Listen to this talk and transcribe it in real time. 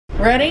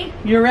Ready?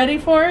 You're ready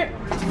for it?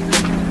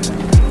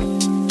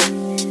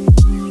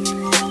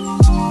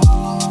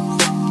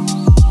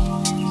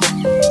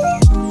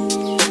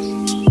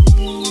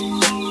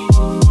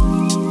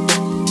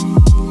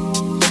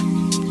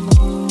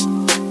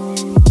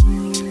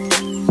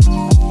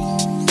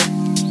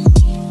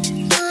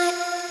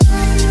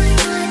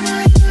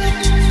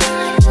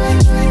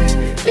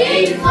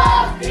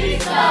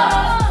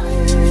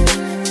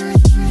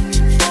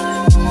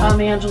 I'm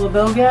Angela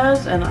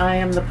Bogaz, and I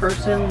am the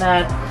person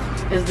that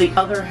is the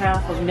other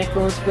half of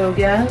Nicholas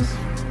Bogaz.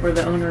 We're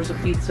the owners of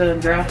Pizza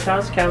and Draft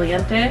House,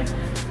 Caliente.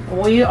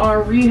 We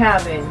are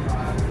rehabbing.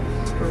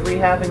 We're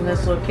rehabbing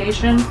this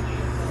location.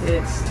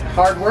 It's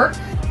hard work.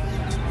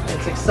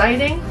 It's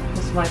exciting.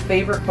 This is my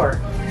favorite part.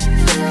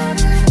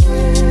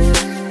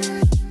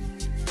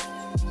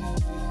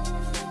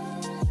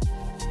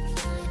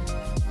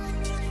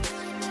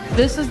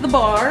 This is the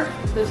bar.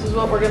 This is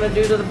what we're gonna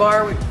do to the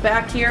bar.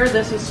 Back here,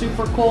 this is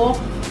super cool.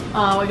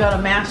 We got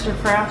a master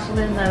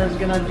craftsman that is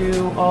gonna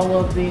do all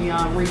of the,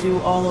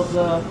 redo all of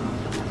the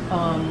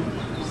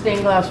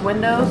stained glass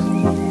windows.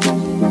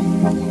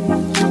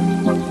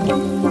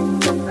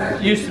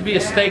 It used to be a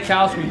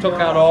steakhouse. We took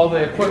out all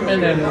the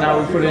equipment and now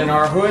we put in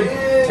our hood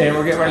and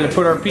we're getting ready to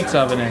put our pizza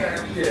oven in.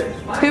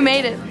 Who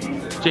made it?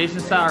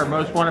 Jason Sauer,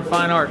 Most Wanted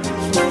Fine Art.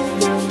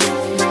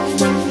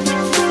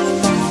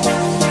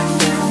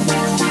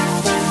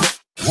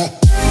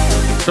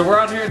 So we're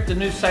out here at the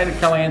new site of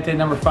Caliente,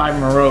 number 5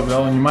 in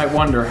Monroeville, and you might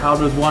wonder, how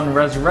does one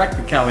resurrect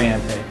the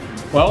Caliente?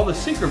 Well, the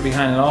secret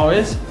behind it all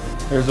is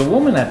there's a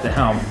woman at the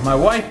helm. My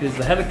wife is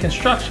the head of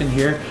construction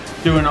here,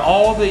 doing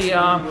all the,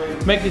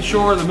 making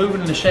sure the moving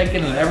and the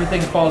shaking and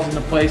everything falls into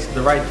place at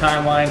the right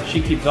timeline.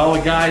 She keeps all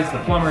the guys, the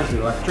plumbers,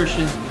 the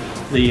electricians,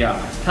 the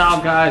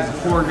tile guys, the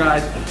floor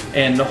guys,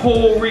 and the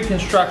whole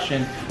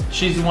reconstruction.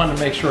 She's the one to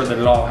make sure that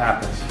it all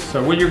happens.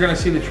 So when you're gonna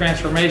see the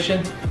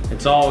transformation,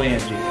 it's all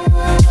Angie.